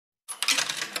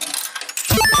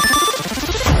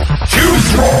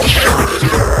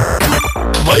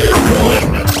Player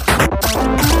one.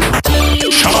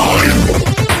 Shine.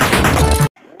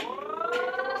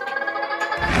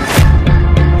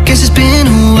 Guess it's been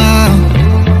a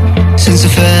while since I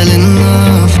fell in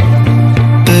love,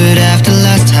 but after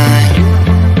last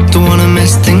time, don't wanna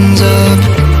mess things up.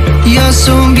 You're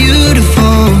so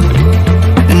beautiful,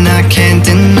 and I can't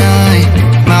deny,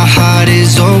 my heart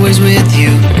is always with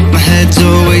you, my head's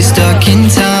always stuck in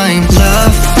time.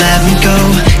 Love, let me go,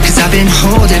 cause I've been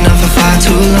holding on for far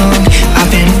too long.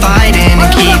 I've been fighting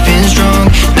and keeping strong,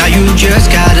 now you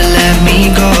just gotta let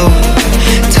me go.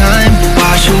 Time,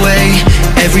 wash away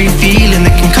every feeling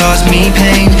that can cause me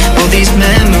pain. All these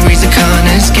memories I can't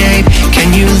escape,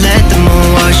 can you let them all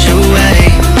wash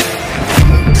away?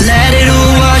 Let it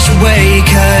all wash away,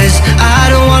 cause I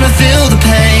don't wanna feel the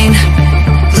pain.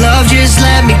 Love, just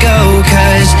let me go,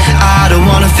 cause I don't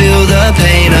wanna feel the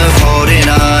pain of holding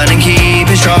on and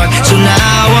keeping strong. So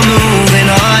now I'm moving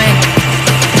on,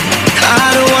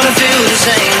 I don't wanna feel the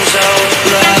same. So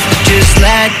love, just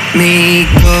let me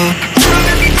go.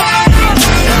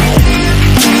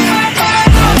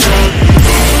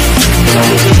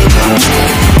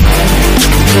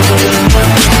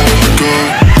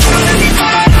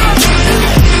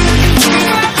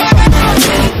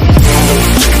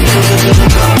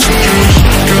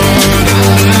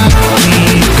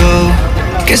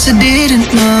 Guess I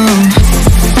didn't know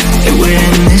it would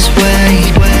end this way.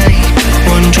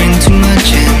 One drink too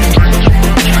much and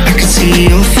I could see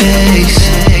your face.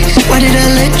 Why did I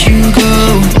let you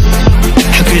go?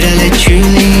 How could I let you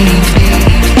leave?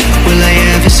 Will I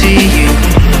ever see you?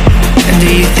 And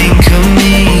do you think of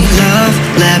me? Love,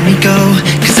 let me go,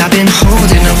 cause I've been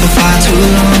holding on for far too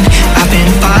long. I've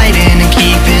been fighting and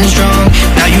keeping strong,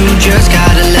 now you just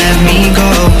gotta let me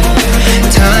go.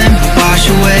 Time, wash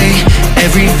away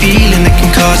every feeling that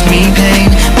can cause me pain.